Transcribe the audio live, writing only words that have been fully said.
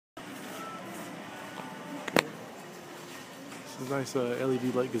It's a nice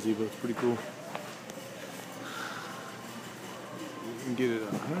LED light gazebo. It's pretty cool. You can get it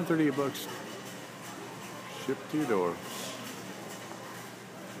 $138 shipped to your door.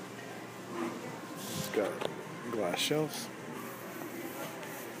 It's got glass shelves,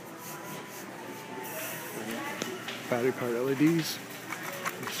 battery powered LEDs.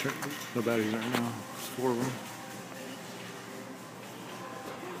 No batteries right now. There's 4 of them.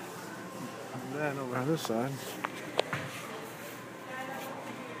 And then over on this side,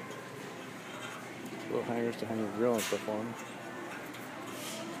 little hangers to hang your grill and stuff on.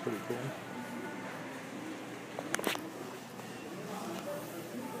 It's pretty cool.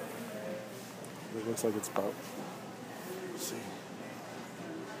 It looks like it's about, let's see,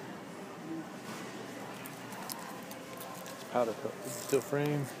 it's powder coat. This is steel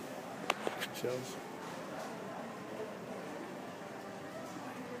frame, shells.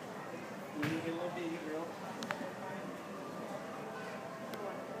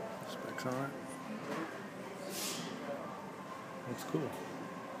 Specs on it. Looks cool.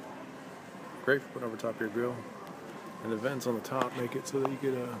 Great for putting over top of your grill. And the vents on the top make it so that you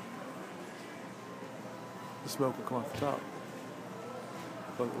get the smoke will come off the top.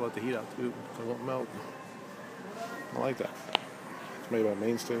 Let the heat out too, so it won't melt. I like that. It's made by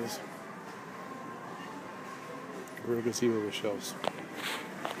Mainstays. Grill gazebo with shelves.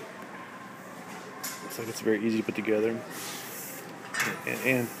 Looks like it's very easy to put together.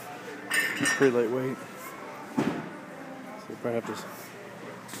 And it's pretty lightweight. So you probably have to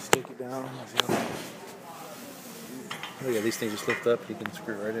stick it down. Oh yeah, these things just lift up. You can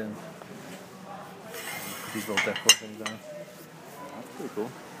screw it right in. Put these little decor things on. That's pretty cool.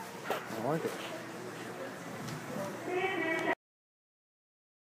 I like it.